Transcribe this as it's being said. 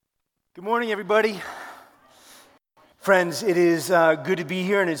Good morning, everybody. Friends, it is good to be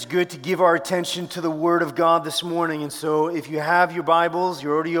here, and it's good to give our attention to the Word of God this morning. And so if you have your Bibles,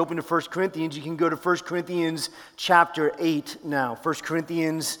 you're already open to 1 Corinthians, you can go to 1 Corinthians chapter 8 now. 1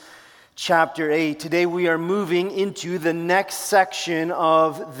 Corinthians chapter 8. Today we are moving into the next section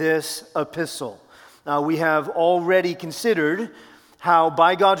of this epistle. We have already considered how,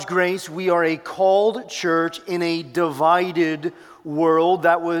 by God's grace, we are a called church in a divided world.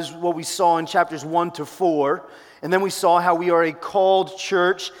 That was what we saw in chapters 1 to 4. And then we saw how we are a called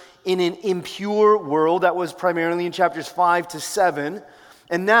church in an impure world. That was primarily in chapters 5 to 7.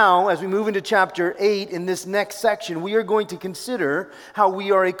 And now, as we move into chapter 8, in this next section, we are going to consider how we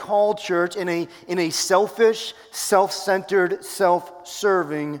are a called church in a selfish, self-centered,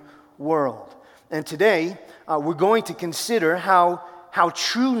 self-serving world. And today, we're going to consider how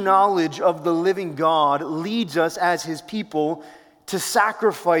true knowledge of the living God leads us as His people to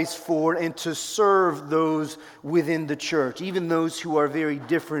sacrifice for and to serve those within the church, even those who are very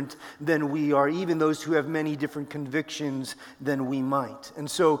different than we are, even those who have many different convictions than we might. And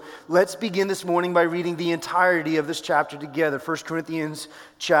so let's begin this morning by reading the entirety of this chapter together, 1 Corinthians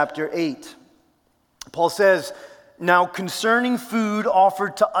chapter 8. Paul says, "Now concerning food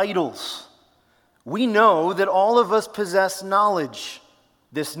offered to idols, we know that all of us possess knowledge.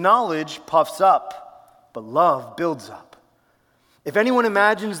 This knowledge puffs up, but love builds up. If anyone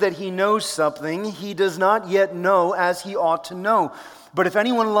imagines that he knows something, he does not yet know as he ought to know. But if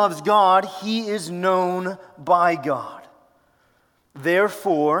anyone loves God, he is known by God.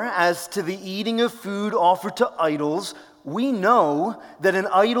 Therefore, as to the eating of food offered to idols, we know that an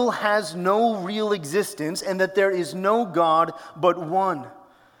idol has no real existence and that there is no God but one.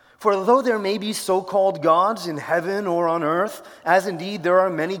 For although there may be so-called gods in heaven or on earth, as indeed there are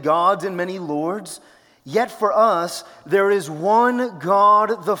many gods and many lords, yet for us there is one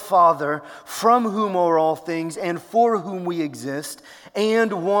God the Father, from whom are all things and for whom we exist,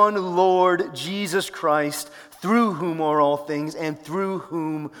 and one Lord Jesus Christ, through whom are all things and through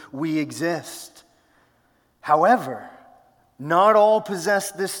whom we exist. However, not all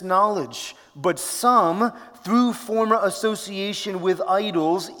possess this knowledge, but some, through former association with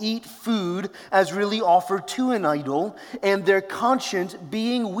idols, eat food as really offered to an idol, and their conscience,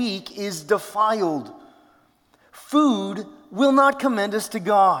 being weak, is defiled. Food will not commend us to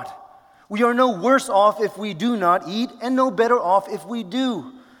God. We are no worse off if we do not eat, and no better off if we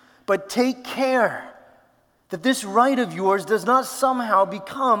do. But take care that this right of yours does not somehow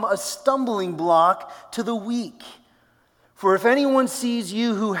become a stumbling block to the weak. For if anyone sees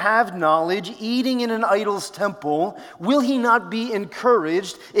you who have knowledge eating in an idol's temple, will he not be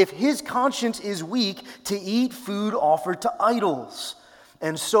encouraged, if his conscience is weak, to eat food offered to idols?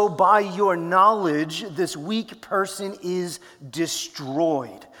 And so by your knowledge, this weak person is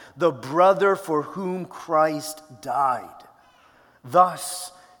destroyed, the brother for whom Christ died.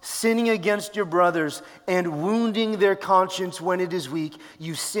 Thus, sinning against your brothers and wounding their conscience when it is weak,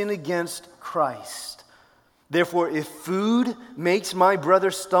 you sin against Christ. Therefore, if food makes my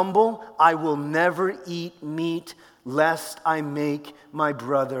brother stumble, I will never eat meat, lest I make my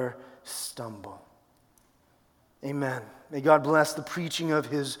brother stumble." Amen. May God bless the preaching of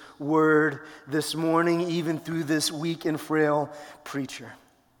His word this morning, even through this weak and frail preacher.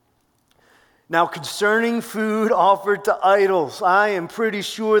 Now, concerning food offered to idols, I am pretty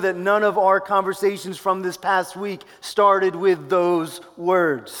sure that none of our conversations from this past week started with those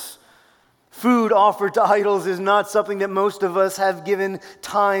words. Food offered to idols is not something that most of us have given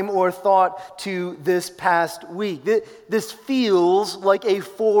time or thought to this past week. This feels like a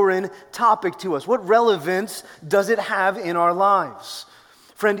foreign topic to us. What relevance does it have in our lives?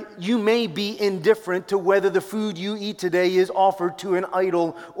 Friend, you may be indifferent to whether the food you eat today is offered to an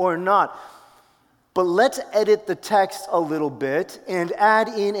idol or not. But let's edit the text a little bit and add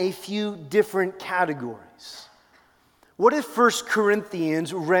in a few different categories. What if 1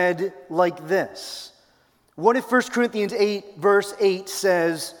 Corinthians read like this? What if 1 Corinthians 8, verse 8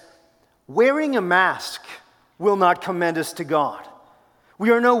 says, "Wearing a mask will not commend us to God.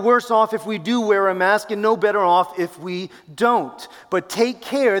 We are no worse off if we do wear a mask and no better off if we don't. But take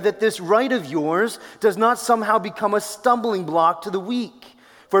care that this right of yours does not somehow become a stumbling block to the weak.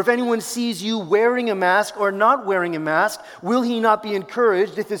 For if anyone sees you wearing a mask or not wearing a mask, will he not be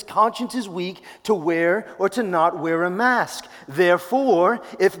encouraged, if his conscience is weak, to wear or to not wear a mask? Therefore,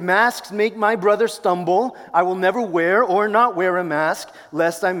 if masks make my brother stumble, I will never wear or not wear a mask,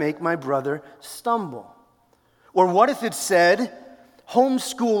 lest I make my brother stumble." Or what if it said,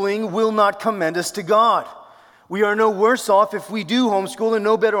 "Homeschooling will not commend us to God. We are no worse off if we do homeschool and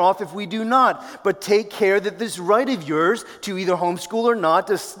no better off if we do not. But take care that this right of yours to either homeschool or not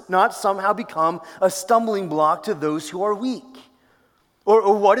does not somehow become a stumbling block to those who are weak.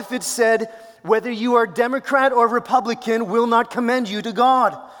 Or what if it said, whether you are Democrat or Republican will not commend you to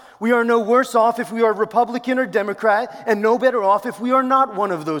God? We are no worse off if we are Republican or Democrat, and no better off if we are not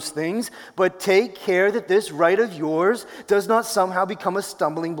one of those things. But take care that this right of yours does not somehow become a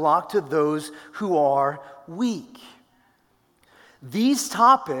stumbling block to those who are weak. These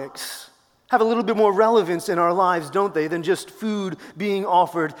topics have a little bit more relevance in our lives, don't they, than just food being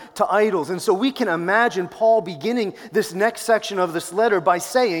offered to idols. And so we can imagine Paul beginning this next section of this letter by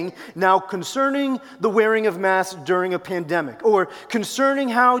saying, now concerning the wearing of masks during a pandemic, or concerning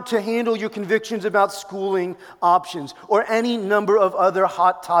how to handle your convictions about schooling options, or any number of other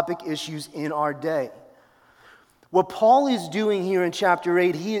hot topic issues in our day. What Paul is doing here in chapter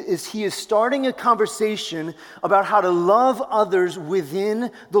 8, he is starting a conversation about how to love others within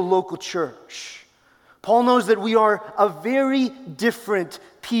the local church. Paul knows that we are a very different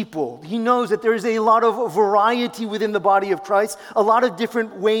people. He knows that there is a lot of variety within the body of Christ, a lot of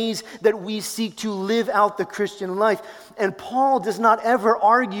different ways that we seek to live out the Christian life. And Paul does not ever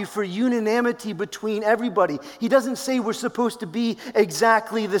argue for unanimity between everybody. He doesn't say we're supposed to be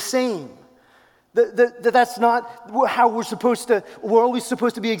exactly the same. That's not how we're always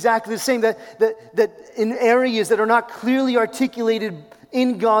supposed to be exactly the same. That in areas that are not clearly articulated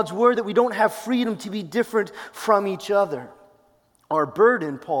in God's word, that we don't have freedom to be different from each other. Our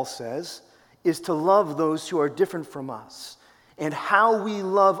burden, Paul says, is to love those who are different from us. And how we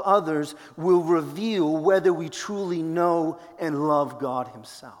love others will reveal whether we truly know and love God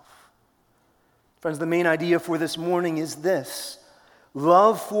himself. Friends, the main idea for this morning is this.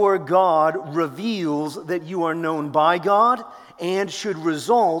 Love for God reveals that you are known by God and should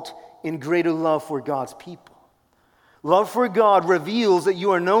result in greater love for God's people. Love for God reveals that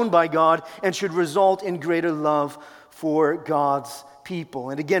you are known by God and should result in greater love for God's people.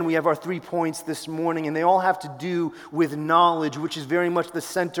 And again, we have our 3 points this morning, and they all have to do with knowledge, which is very much the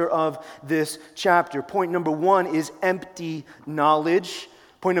center of this chapter. Point number 1 is empty knowledge.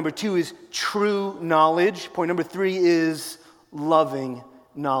 Point number 2 is true knowledge. Point number 3 is loving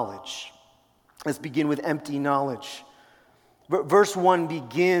knowledge. Let's begin with empty knowledge. Verse 1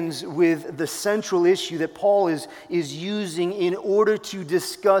 begins with the central issue that Paul is using in order to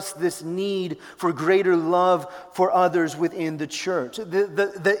discuss this need for greater love for others within the church.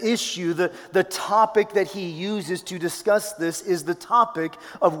 The issue, the topic that he uses to discuss this is the topic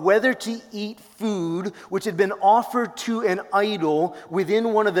of whether to eat food which had been offered to an idol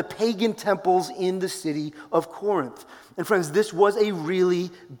within one of the pagan temples in the city of Corinth. And friends, this was a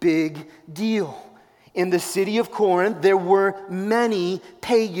really big deal. In the city of Corinth, there were many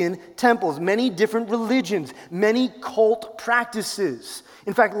pagan temples, many different religions, many cult practices.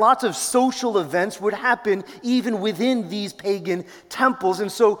 In fact, lots of social events would happen even within these pagan temples. And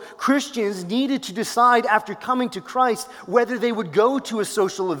so Christians needed to decide after coming to Christ whether they would go to a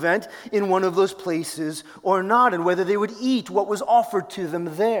social event in one of those places or not, and whether they would eat what was offered to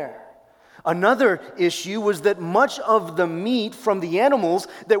them there. Another issue was that much of the meat from the animals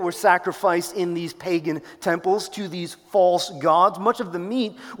that were sacrificed in these pagan temples to these false gods, much of the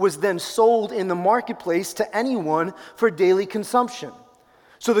meat was then sold in the marketplace to anyone for daily consumption.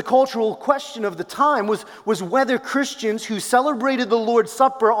 So the cultural question of the time was whether Christians who celebrated the Lord's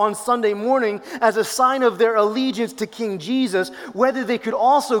Supper on Sunday morning as a sign of their allegiance to King Jesus, whether they could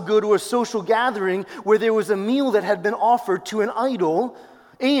also go to a social gathering where there was a meal that had been offered to an idol,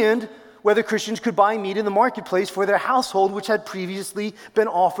 and whether Christians could buy meat in the marketplace for their household, which had previously been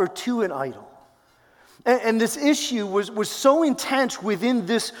offered to an idol. And this issue was so intense within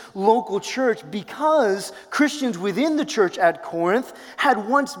this local church because Christians within the church at Corinth had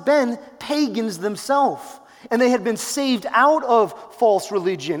once been pagans themselves. And they had been saved out of false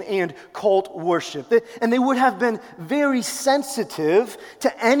religion and cult worship. And they would have been very sensitive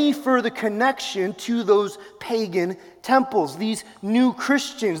to any further connection to those pagan temples. These new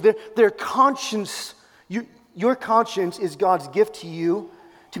Christians, their conscience, your conscience is God's gift to you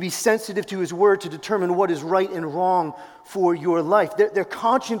to be sensitive to his word to determine what is right and wrong for your life. Their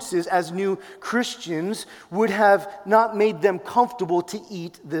consciences as new Christians would have not made them comfortable to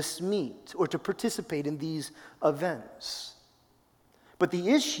eat this meat or to participate in these events. But the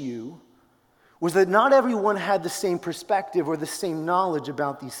issue was that not everyone had the same perspective or the same knowledge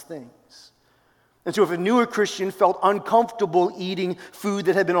about these things. And so if a newer Christian felt uncomfortable eating food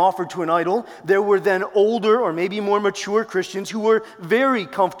that had been offered to an idol, there were then older or maybe more mature Christians who were very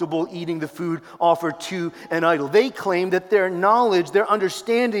comfortable eating the food offered to an idol. They claimed that their knowledge, their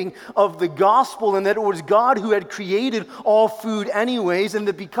understanding of the gospel, and that it was God who had created all food anyways, and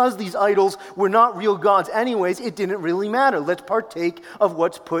that because these idols were not real gods anyways, it didn't really matter. Let's partake of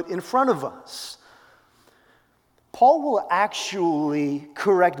what's put in front of us. Paul will actually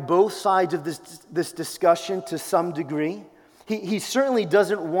correct both sides of this discussion to some degree. He certainly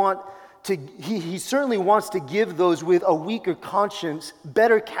doesn't want to. He certainly wants to give those with a weaker conscience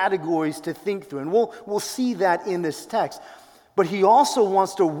better categories to think through, and we'll see that in this text. But he also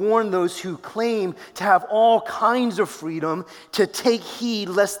wants to warn those who claim to have all kinds of freedom to take heed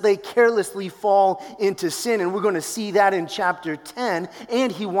lest they carelessly fall into sin. And we're going to see that in chapter 10.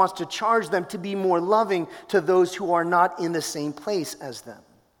 And he wants to charge them to be more loving to those who are not in the same place as them.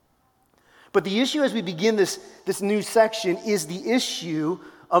 But the issue as we begin this new section is the issue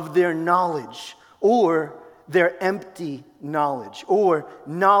of their knowledge, or their empty knowledge, or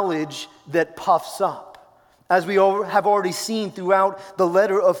knowledge that puffs up. As we have already seen throughout the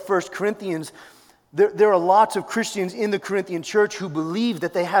letter of 1 Corinthians, there are lots of Christians in the Corinthian church who believe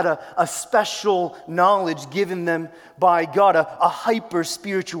that they had a special knowledge given them by God, a hyper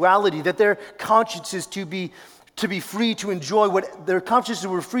spirituality, that their consciences to be free to enjoy their consciences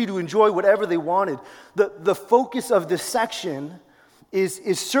were free to enjoy whatever they wanted. The focus of this section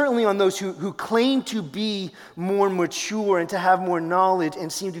is certainly on those who claim to be more mature and to have more knowledge and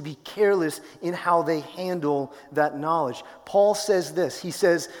seem to be careless in how they handle that knowledge. Paul says this. He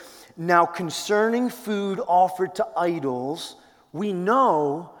says, "Now concerning food offered to idols, we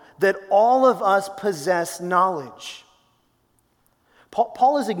know that all of us possess knowledge."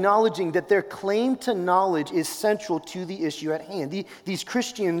 Paul is acknowledging that their claim to knowledge is central to the issue at hand. These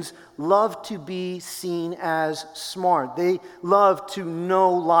Christians love to be seen as smart. They love to know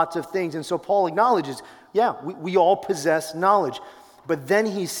lots of things. And so Paul acknowledges, we all possess knowledge. But then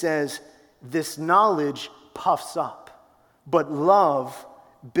he says, this knowledge puffs up, but love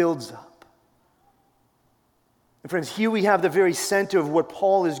builds up. And friends, here we have the very center of what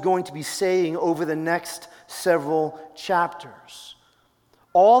Paul is going to be saying over the next several chapters.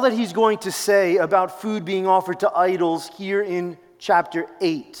 All that he's going to say about food being offered to idols here in chapter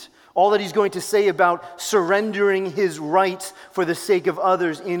 8, all that he's going to say about surrendering his rights for the sake of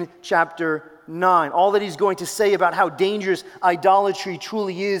others in chapter 9, all that he's going to say about how dangerous idolatry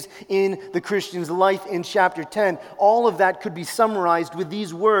truly is in the Christian's life in chapter 10, all of that could be summarized with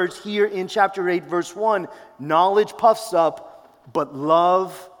these words here in chapter 8, verse 1, knowledge puffs up, but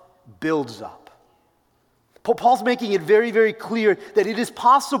love builds up. Paul's making it very, very clear that it is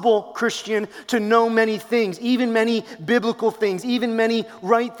possible, Christian, to know many things, even many biblical things, even many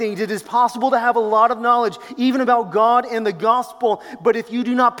right things. It is possible to have a lot of knowledge, even about God and the gospel. But if you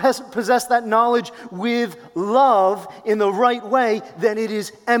do not possess that knowledge with love in the right way, then it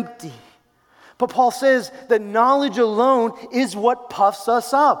is empty. But Paul says that knowledge alone is what puffs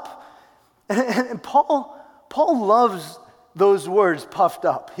us up. And Paul loves those words, puffed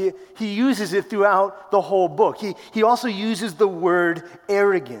up. He uses it throughout the whole book. He also uses the word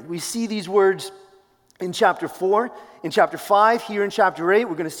arrogant. We see these words in chapter 4, in chapter 5, here in chapter 8.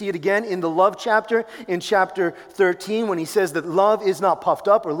 We're going to see it again in the love chapter, in chapter 13, when he says that love is not puffed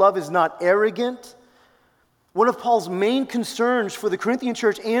up or love is not arrogant. One of Paul's main concerns for the Corinthian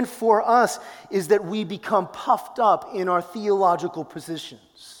church and for us is that we become puffed up in our theological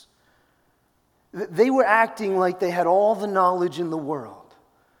positions. They were acting like they had all the knowledge in the world.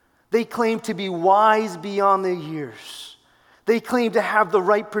 They claimed to be wise beyond their years. They claimed to have the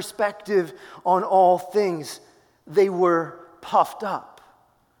right perspective on all things. They were puffed up,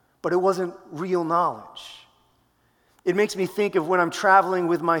 but it wasn't real knowledge. It makes me think of when I'm traveling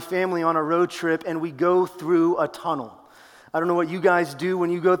with my family on a road trip and we go through a tunnel. I don't know what you guys do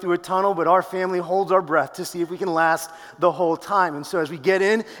when you go through a tunnel, but our family holds our breath to see if we can last the whole time. And so as we get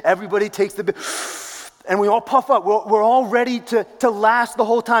in, everybody takes and we all puff up. We're all ready to last the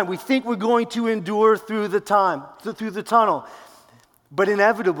whole time. We think we're going to endure through the tunnel. But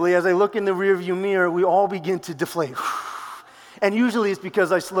inevitably, as I look in the rearview mirror, we all begin to deflate. And usually it's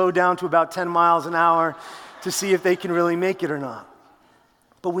because I slow down to about 10 miles an hour to see if they can really make it or not.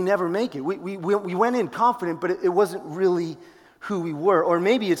 But we never make it. We went in confident, but it wasn't really who we were. Or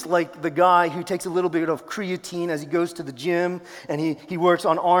maybe it's like the guy who takes a little bit of creatine as he goes to the gym and he works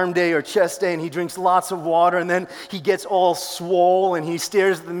on arm day or chest day and he drinks lots of water and then he gets all swole and he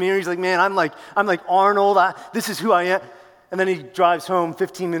stares at the mirror. He's like, man, I'm like Arnold. This is who I am. And then he drives home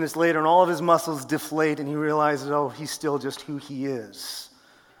 15 minutes later and all of his muscles deflate and he realizes, oh, he's still just who he is.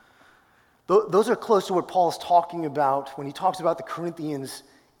 Those are close to what Paul's talking about when he talks about the Corinthians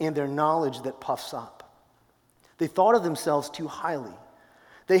and their knowledge that puffs up. They thought of themselves too highly.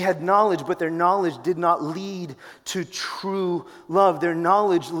 They had knowledge, but their knowledge did not lead to true love. Their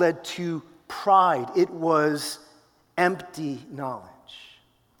knowledge led to pride. It was empty knowledge.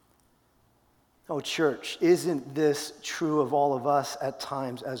 Oh, church, isn't this true of all of us at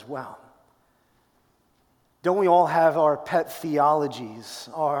times as well? Don't we all have our pet theologies,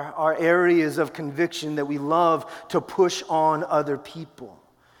 our areas of conviction that we love to push on other people,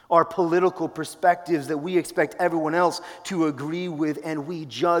 our political perspectives that we expect everyone else to agree with, and we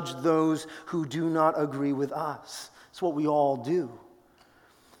judge those who do not agree with us? It's what we all do.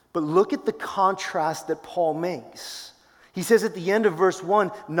 But look at the contrast that Paul makes. He says at the end of verse 1,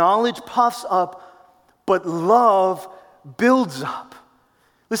 knowledge puffs up, but love builds up.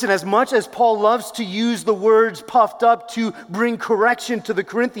 Listen, as much as Paul loves to use the words puffed up to bring correction to the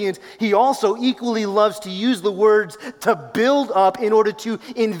Corinthians, he also equally loves to use the words to build up in order to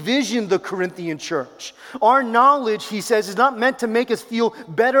envision the Corinthian church. Our knowledge, he says, is not meant to make us feel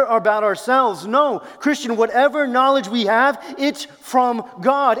better about ourselves. No, Christian, whatever knowledge we have, it's from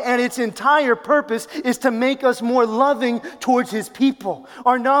God, and its entire purpose is to make us more loving towards his people.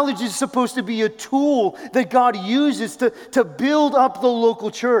 Our knowledge is supposed to be a tool that God uses to build up the local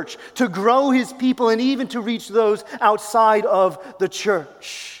church, to grow his people, and even to reach those outside of the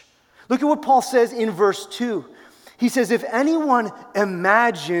church. Look at what Paul says in verse 2. He says, if anyone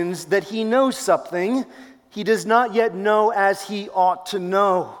imagines that he knows something, he does not yet know as he ought to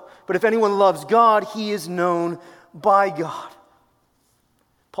know. But if anyone loves God, he is known by God.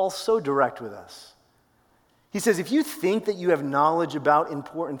 Paul's so direct with us. He says, if you think that you have knowledge about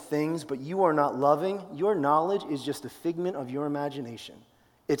important things, but you are not loving, your knowledge is just a figment of your imagination.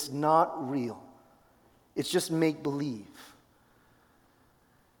 It's not real. It's just make-believe.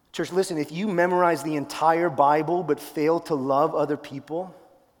 Church, listen, if you memorize the entire Bible but fail to love other people,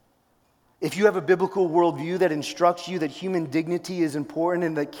 if you have a biblical worldview that instructs you that human dignity is important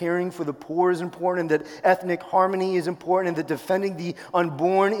and that caring for the poor is important and that ethnic harmony is important and that defending the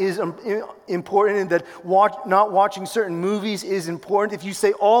unborn is important and that not watching certain movies is important, if you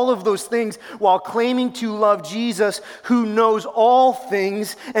say all of those things while claiming to love Jesus, who knows all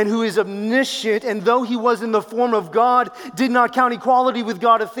things and who is omniscient, and though he was in the form of God, did not count equality with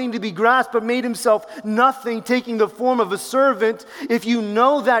God a thing to be grasped, but made himself nothing, taking the form of a servant, if you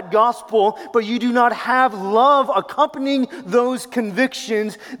know that gospel, but you do not have love accompanying those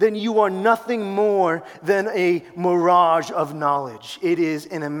convictions, then you are nothing more than a mirage of knowledge. It is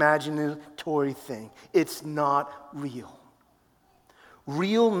an imaginatory thing. It's not real.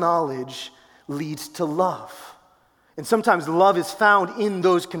 Real knowledge leads to love. And sometimes love is found in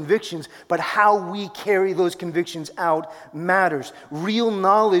those convictions, but how we carry those convictions out matters. Real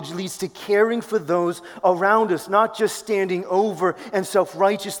knowledge leads to caring for those around us, not just standing over and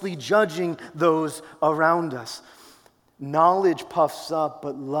self-righteously judging those around us. Knowledge puffs up,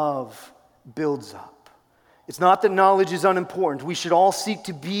 but love builds up. It's not that knowledge is unimportant. We should all seek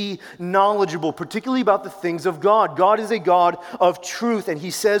to be knowledgeable, particularly about the things of God. God is a God of truth, and he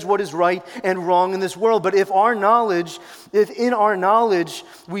says what is right and wrong in this world. But if in our knowledge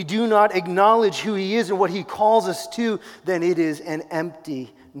we do not acknowledge who he is and what he calls us to, then it is an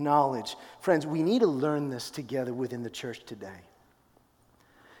empty knowledge. Friends, we need to learn this together within the church today.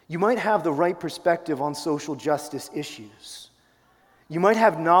 You might have the right perspective on social justice issues. You might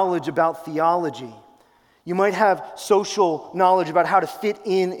have knowledge about theology. You might have social knowledge about how to fit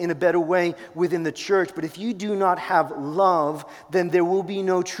in a better way within the church, but if you do not have love, then there will be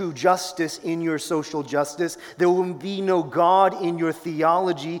no true justice in your social justice. There will be no God in your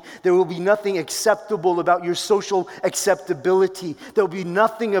theology. There will be nothing acceptable about your social acceptability. There will be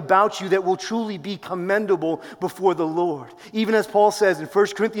nothing about you that will truly be commendable before the Lord. Even as Paul says in 1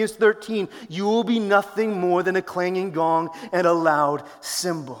 Corinthians 13, you will be nothing more than a clanging gong and a loud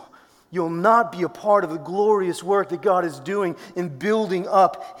cymbal. You'll not be a part of the glorious work that God is doing in building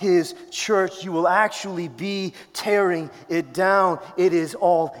up his church. You will actually be tearing it down. It is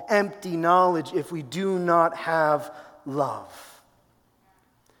all empty knowledge if we do not have love.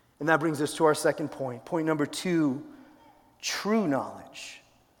 And that brings us to our second point. Point number 2, true knowledge.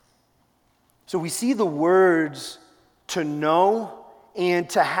 So we see the words to know and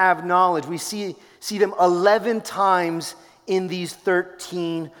to have knowledge. We see them 11 times in these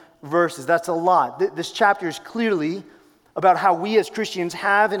 13 verses. That's a lot. This chapter is clearly about how we as Christians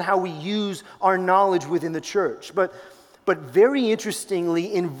have and how we use our knowledge within the church. But very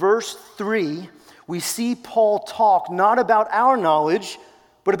interestingly, in verse 3, we see Paul talk not about our knowledge,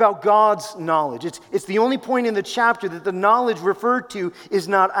 but about God's knowledge. It's the only point in the chapter that the knowledge referred to is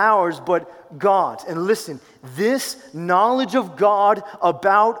not ours, but God's. And listen, this knowledge of God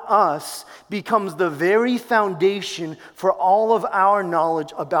about us becomes the very foundation for all of our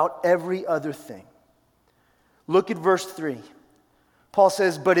knowledge about every other thing. Look at verse 3. Paul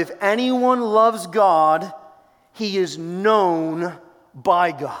says, "But if anyone loves God, he is known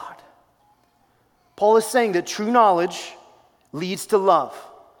by God." Paul is saying that true knowledge leads to love.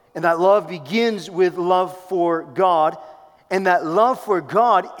 And that love begins with love for God. And that love for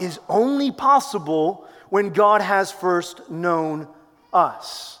God is only possible when God has first known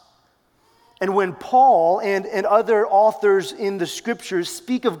us. And when Paul and other authors in the scriptures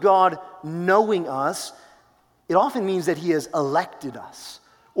speak of God knowing us, it often means that he has elected us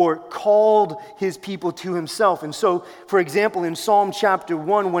or called his people to himself. And so, for example, in Psalm chapter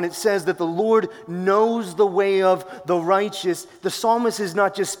 1, when it says that the Lord knows the way of the righteous, the psalmist is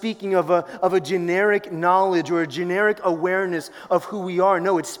not just speaking of a generic knowledge or a generic awareness of who we are.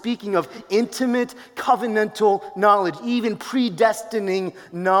 No, it's speaking of intimate covenantal knowledge, even predestining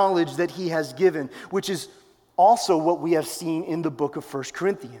knowledge that he has given, which is also what we have seen in the book of 1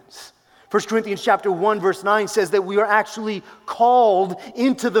 Corinthians. 1 Corinthians chapter 1 verse 9 says that we are actually called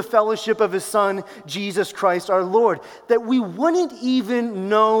into the fellowship of his Son, Jesus Christ our Lord. That we wouldn't even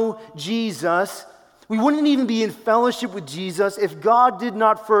know Jesus, we wouldn't even be in fellowship with Jesus if God did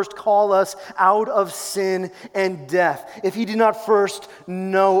not first call us out of sin and death, if he did not first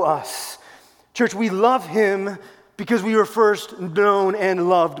know us. Church, we love him because we were first known and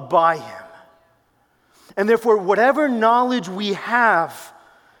loved by him. And therefore, whatever knowledge we have,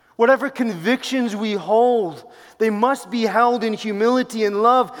 whatever convictions we hold, they must be held in humility and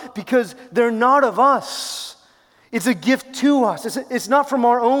love because they're not of us. It's a gift to us. It's not from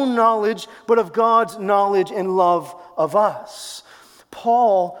our own knowledge, but of God's knowledge and love of us.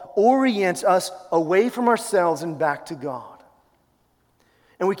 Paul orients us away from ourselves and back to God.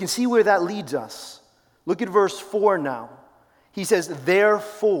 And we can see where that leads us. Look at verse 4 now. He says,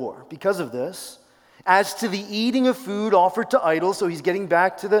 "Therefore," because of this, "as to the eating of food offered to idols," so he's getting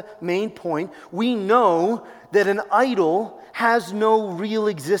back to the main point, "we know that an idol has no real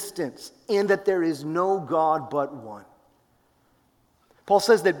existence and that there is no God but one." Paul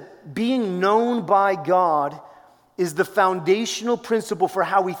says that being known by God is the foundational principle for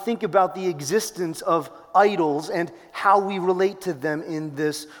how we think about the existence of idols and how we relate to them in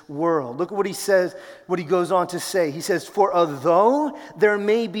this world. Look at what he says, what he goes on to say. He says, "For although there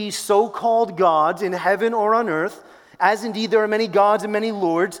may be so-called gods in heaven or on earth, as indeed there are many gods and many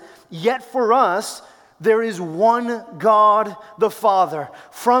lords, yet for us there is one God, the Father,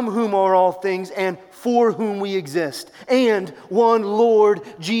 from whom are all things and for whom we exist, and one Lord,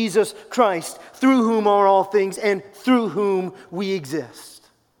 Jesus Christ, through whom are all things and through whom we exist."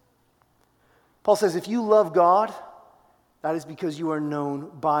 Paul says, if you love God, that is because you are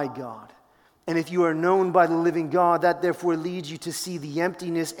known by God. And if you are known by the living God, that therefore leads you to see the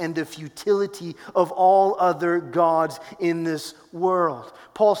emptiness and the futility of all other gods in this world.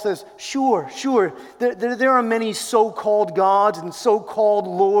 Paul says, sure, there are many so-called gods and so-called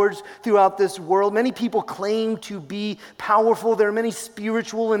lords throughout this world. Many people claim to be powerful. There are many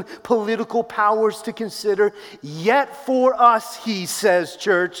spiritual and political powers to consider. Yet for us, he says,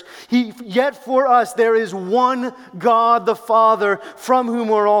 church, yet for us there is one God, the Father, from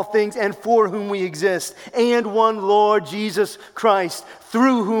whom are all things and for whom we exist, and one Lord, Jesus Christ,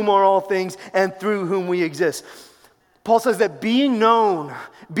 through whom are all things and through whom we exist. Paul says that being known,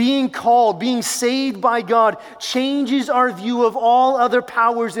 being called, being saved by God changes our view of all other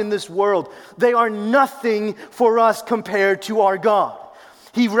powers in this world. They are nothing for us compared to our God.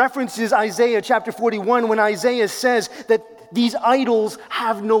 He references Isaiah chapter 41 when Isaiah says that these idols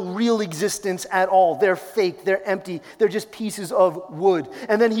have no real existence at all. They're fake, they're empty, they're just pieces of wood.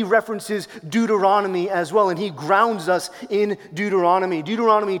 And then he references Deuteronomy as well, and he grounds us in Deuteronomy.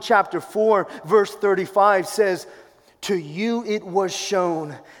 Deuteronomy chapter 4, verse 35 says, "To you it was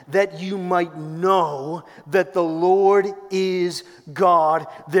shown that you might know that the Lord is God.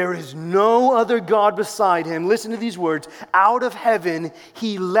 There is no other God beside him." Listen to these words. "Out of heaven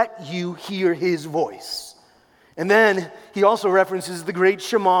he let you hear his voice." And then he also references the great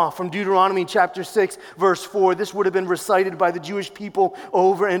Shema from Deuteronomy chapter 6, verse 4. This would have been recited by the Jewish people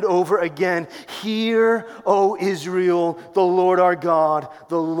over and over again. "Hear, O Israel, the Lord our God,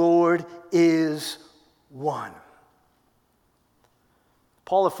 the Lord is one."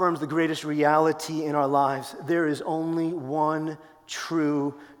 Paul affirms the greatest reality in our lives. There is only one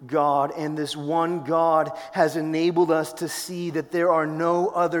true God, and this one God has enabled us to see that there are no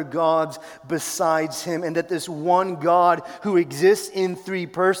other gods besides him, and that this one God who exists in three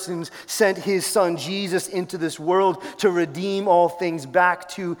persons sent his son Jesus into this world to redeem all things back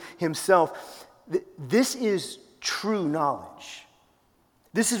to himself. This is true knowledge.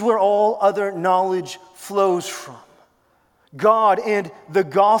 This is where all other knowledge flows from. God and the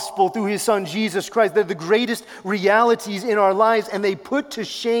gospel through his son Jesus Christ, they're the greatest realities in our lives, and they put to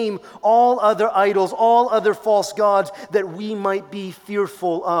shame all other idols, all other false gods that we might be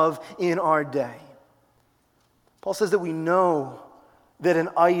fearful of in our day. Paul says that we know that an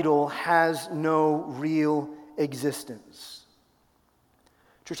idol has no real existence.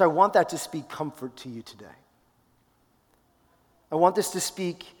 Church, I want that to speak comfort to you today. I want this to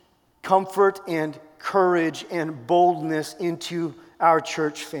speak comfort and courage and boldness into our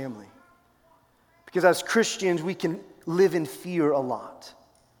church family. Because as Christians, we can live in fear a lot.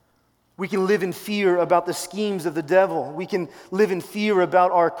 We can live in fear about the schemes of the devil. We can live in fear about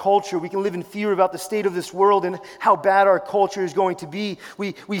our culture. We can live in fear about the state of this world and how bad our culture is going to be.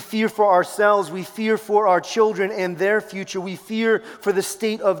 We fear for ourselves. We fear for our children and their future. We fear for the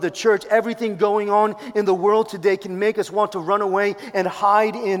state of the church. Everything going on in the world today can make us want to run away and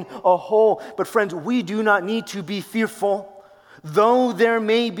hide in a hole. But friends, we do not need to be fearful. Though there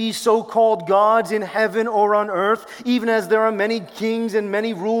may be so-called gods in heaven or on earth, even as there are many kings and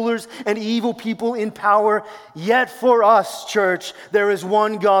many rulers and evil people in power, yet for us, church, there is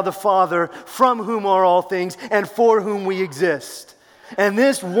one God the Father, from whom are all things and for whom we exist. And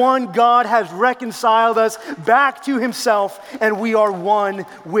this one God has reconciled us back to himself, and we are one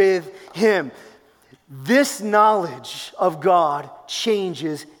with him. This knowledge of God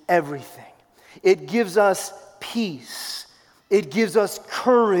changes everything. It gives us peace. It gives us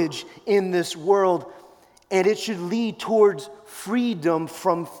courage in this world, and it should lead towards freedom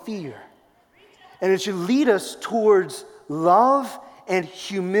from fear. And it should lead us towards love and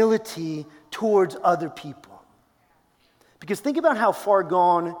humility towards other people. Because think about how far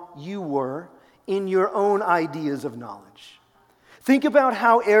gone you were in your own ideas of knowledge. Think about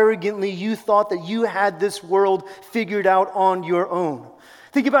how arrogantly you thought that you had this world figured out on your own.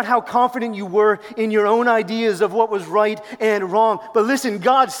 Think about how confident you were in your own ideas of what was right and wrong. But listen,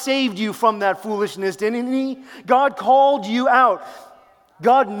 God saved you from that foolishness, didn't he? God called you out.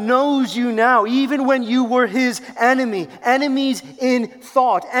 God knows you now, even when you were his enemy. Enemies in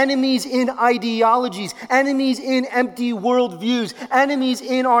thought, enemies in ideologies, enemies in empty worldviews, enemies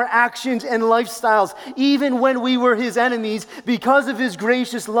in our actions and lifestyles. Even when we were his enemies, because of his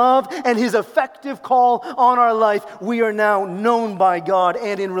gracious love and his effective call on our life, we are now known by God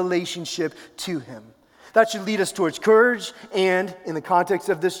and in relationship to him. That should lead us towards courage, and in the context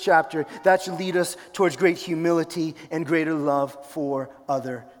of this chapter, that should lead us towards great humility and greater love for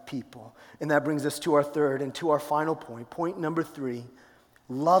other people. And that brings us to our third and to our final point. Point number 3,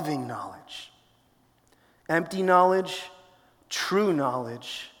 loving knowledge. Empty knowledge, true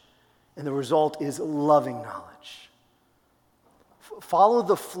knowledge, and the result is loving knowledge. Follow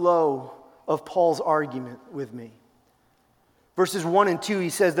the flow of Paul's argument with me. Verses 1 and 2, he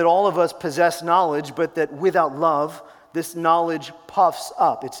says that all of us possess knowledge, but that without love, this knowledge puffs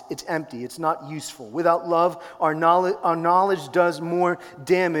up. It's empty. It's not useful. Without love, our knowledge does more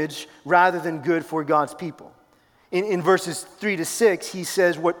damage rather than good for God's people. In verses 3 to 6, he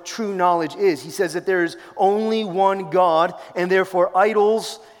says what true knowledge is. He says that there is only one God, and therefore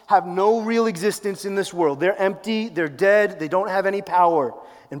idols have no real existence in this world. They're empty, they're dead, they don't have any power.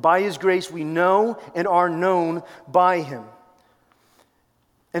 And by his grace, we know and are known by him.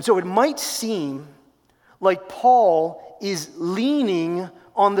 And so it might seem like Paul is leaning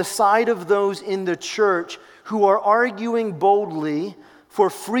on the side of those in the church who are arguing boldly for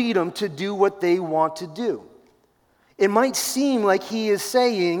freedom to do what they want to do. It might seem like he is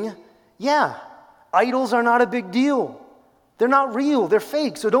saying, yeah, idols are not a big deal. They're not real, they're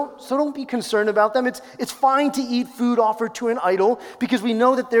fake, so don't be concerned about them. It's fine to eat food offered to an idol because we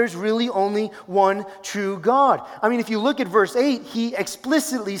know that there's really only one true God. I mean, if you look at verse 8, he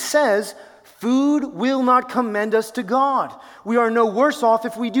explicitly says, food will not commend us to God. We are no worse off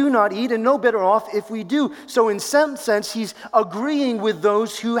if we do not eat and no better off if we do. So in some sense, he's agreeing with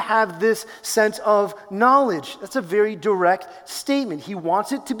those who have this sense of knowledge. That's a very direct statement. He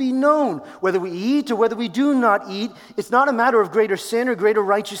wants it to be known. Whether we eat or whether we do not eat, it's not a matter of greater sin or greater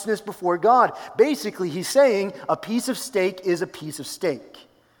righteousness before God. Basically, he's saying a piece of steak is a piece of steak.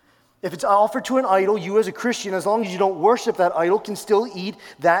 If it's offered to an idol, you as a Christian, as long as you don't worship that idol, can still eat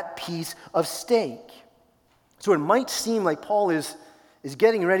that piece of steak. So it might seem like Paul is is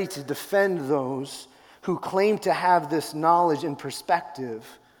getting ready to defend those who claim to have this knowledge and perspective,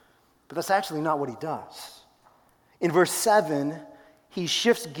 but that's actually not what he does. In verse 7, he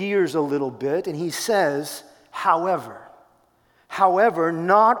shifts gears a little bit and he says, however,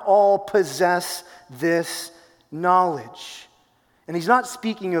 not all possess this knowledge. And he's not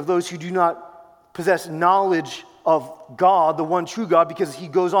speaking of those who do not possess knowledge of God, the one true God, because he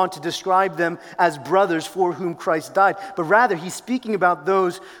goes on to describe them as brothers for whom Christ died. But rather, he's speaking about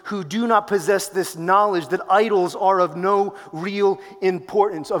those who do not possess this knowledge that idols are of no real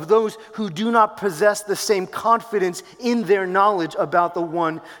importance, of those who do not possess the same confidence in their knowledge about the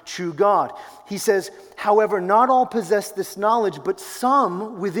one true God. He says, however, not all possess this knowledge, but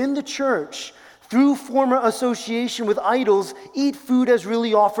some within the church, through former association with idols, eat food as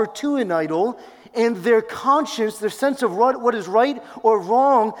really offered to an idol, and their conscience, their sense of what is right or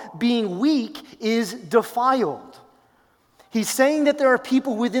wrong, being weak, is defiled. He's saying that there are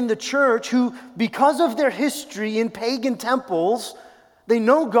people within the church who, because of their history in pagan temples, they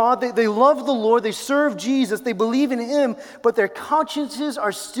know God, they love the Lord, they serve Jesus, they believe in Him, but their consciences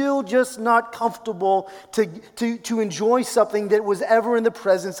are still just not comfortable to enjoy something that was ever in the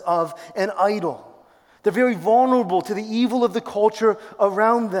presence of an idol. They're very vulnerable to the evil of the culture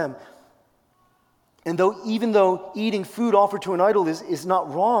around them. And even though eating food offered to an idol is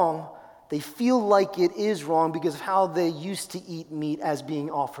not wrong, they feel like it is wrong because of how they used to eat meat as being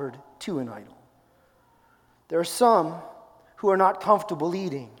offered to an idol. There are some who are not comfortable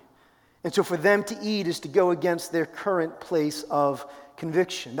eating. And so for them to eat is to go against their current place of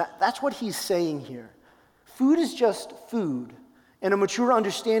conviction. That's what he's saying here. Food is just food. And a mature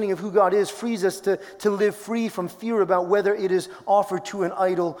understanding of who God is frees us to live free from fear about whether it is offered to an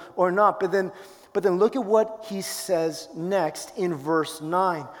idol or not. But then look at what he says next in verse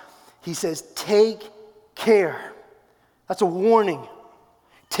 9. He says, take care. That's a warning.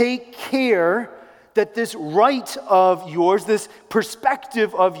 Take care that this right of yours, this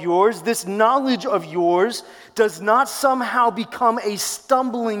perspective of yours, this knowledge of yours does not somehow become a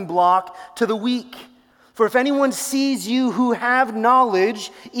stumbling block to the weak. For if anyone sees you who have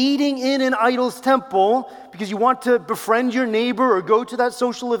knowledge eating in an idol's temple because you want to befriend your neighbor or go to that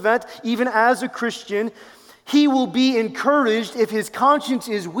social event, even as a Christian, he will be encouraged if his conscience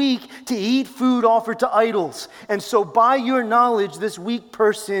is weak to eat food offered to idols. And so by your knowledge, this weak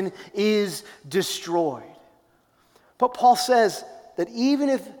person is destroyed. But Paul says that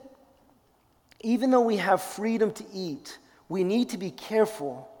even though we have freedom to eat, we need to be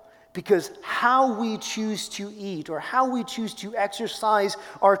careful, because how we choose to eat or how we choose to exercise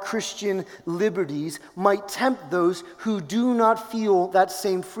our Christian liberties might tempt those who do not feel that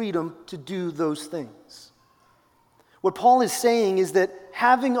same freedom to do those things. What Paul is saying is that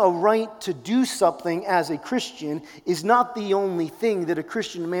having a right to do something as a Christian is not the only thing that a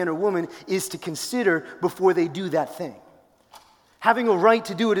Christian man or woman is to consider before they do that thing. Having a right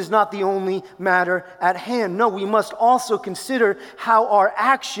to do it is not the only matter at hand. No, we must also consider how our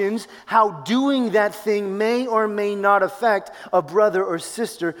actions, how doing that thing may or may not affect a brother or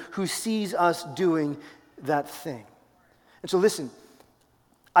sister who sees us doing that thing. And so listen,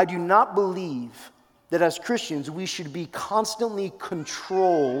 I do not believe that as Christians we should be constantly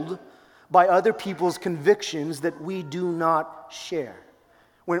controlled by other people's convictions that we do not share.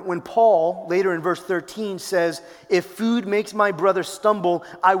 When Paul, later in verse 13, says, if food makes my brother stumble,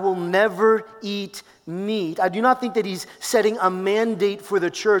 I will never eat meat. I do not think that he's setting a mandate for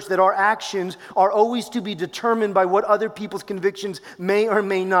the church that our actions are always to be determined by what other people's convictions may or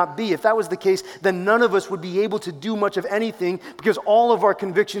may not be. If that was the case, then none of us would be able to do much of anything because all of our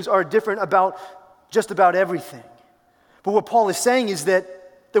convictions are different about just about everything. But what Paul is saying is that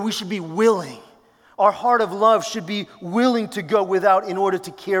we should be willing. Our heart of love should be willing to go without in order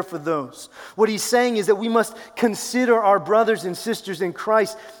to care for those. What he's saying is that we must consider our brothers and sisters in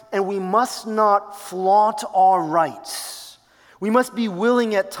Christ, and we must not flaunt our rights. We must be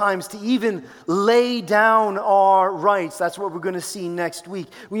willing at times to even lay down our rights. That's what we're going to see next week.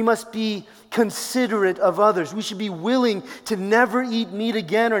 We must be considerate of others. We should be willing to never eat meat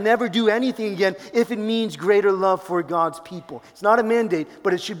again or never do anything again if it means greater love for God's people. It's not a mandate,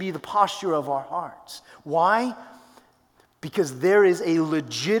 but it should be the posture of our hearts. Why? Because there is a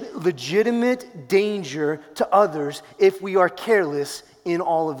legitimate danger to others if we are careless in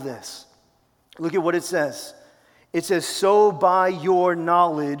all of this. Look at what it says. It says, so by your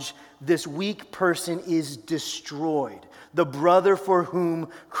knowledge, this weak person is destroyed, the brother for whom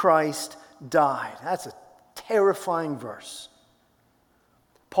Christ died. That's a terrifying verse.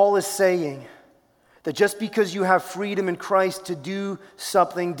 Paul is saying that just because you have freedom in Christ to do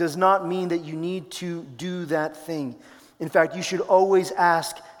something does not mean that you need to do that thing. In fact, you should always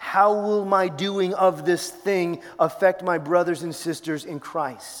ask, how will my doing of this thing affect my brothers and sisters in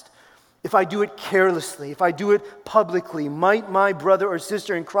Christ? If I do it carelessly, if I do it publicly, might my brother or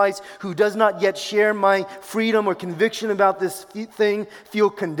sister in Christ who does not yet share my freedom or conviction about this thing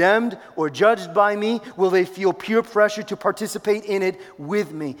feel condemned or judged by me? Will they feel peer pressure to participate in it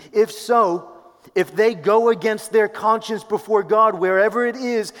with me? If so, if they go against their conscience before God, wherever it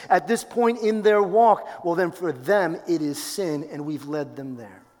is at this point in their walk, well then for them it is sin and we've led them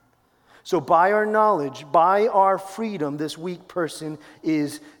there. So by our knowledge, by our freedom, this weak person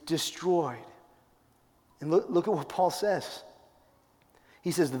is destroyed. And look at what Paul says.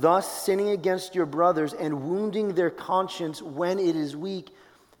 He says, thus sinning against your brothers and wounding their conscience when it is weak,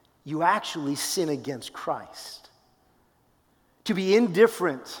 you actually sin against Christ. To be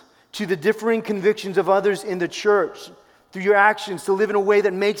indifferent to the differing convictions of others in the church, through your actions, to live in a way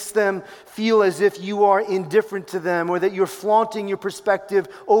that makes them feel as if you are indifferent to them or that you're flaunting your perspective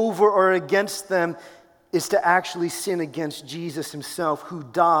over or against them, is to actually sin against Jesus himself, who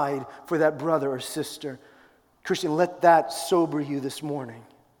died for that brother or sister. Christian, let that sober you this morning.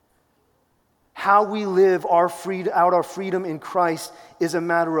 How we live out our freedom in Christ is a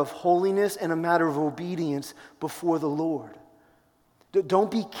matter of holiness and a matter of obedience before the Lord.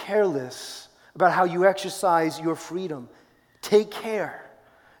 Don't be careless about how you exercise your freedom. Take care.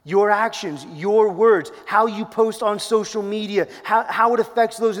 Your actions, your words, how you post on social media, how it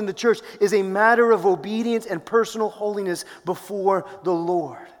affects those in the church is a matter of obedience and personal holiness before the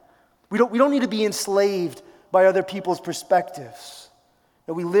Lord. We don't need to be enslaved by other people's perspectives.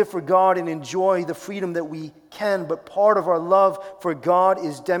 That we live for God and enjoy the freedom that we can, but part of our love for God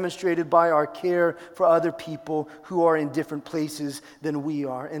is demonstrated by our care for other people who are in different places than we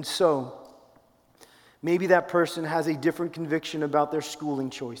are. And so, maybe that person has a different conviction about their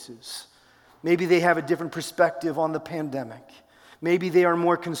schooling choices. Maybe they have a different perspective on the pandemic. Maybe they are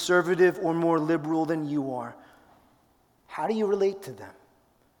more conservative or more liberal than you are. How do you relate to them?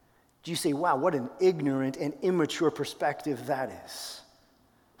 Do you say, wow, what an ignorant and immature perspective that is?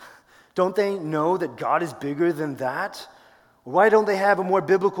 Don't they know that God is bigger than that? Why don't they have a more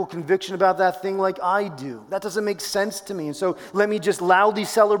biblical conviction about that thing like I do? That doesn't make sense to me. And so let me just loudly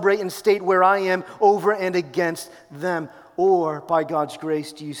celebrate and state where I am over and against them. Or, by God's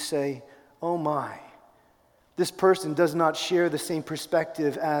grace, do you say, oh my, this person does not share the same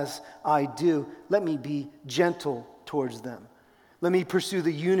perspective as I do. Let me be gentle towards them. Let me pursue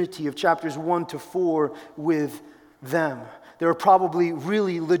the unity of chapters 1 to 4 with them. There are probably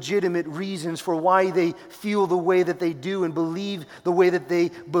really legitimate reasons for why they feel the way that they do and believe the way that they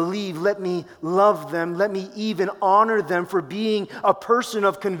believe. Let me love them. Let me even honor them for being a person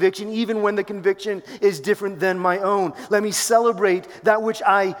of conviction, even when the conviction is different than my own. Let me celebrate that which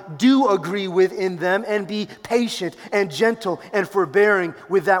I do agree with in them and be patient and gentle and forbearing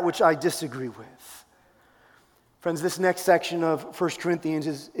with that which I disagree with. Friends, this next section of 1 Corinthians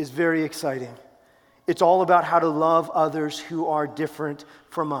is very exciting. It's all about how to love others who are different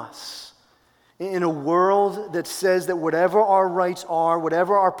from us. In a world that says that whatever our rights are,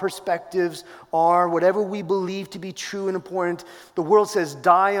 whatever our perspectives are, whatever we believe to be true and important, the world says,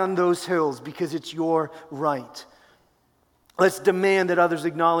 die on those hills because it's your right. Let's demand that others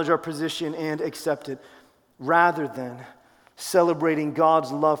acknowledge our position and accept it, rather than celebrating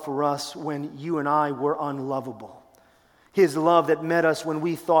God's love for us when you and I were unlovable. His love that met us when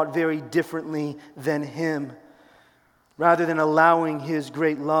we thought very differently than him, rather than allowing his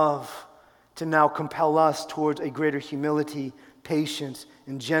great love to now compel us towards a greater humility, patience,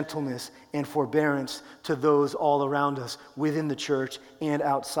 and gentleness and forbearance to those all around us within the church and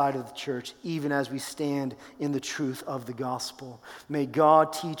outside of the church, even as we stand in the truth of the gospel. May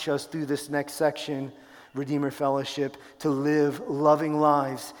God teach us through this next section, Redeemer Fellowship, to live loving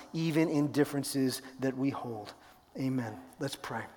lives even in differences that we hold. Amen. Let's pray.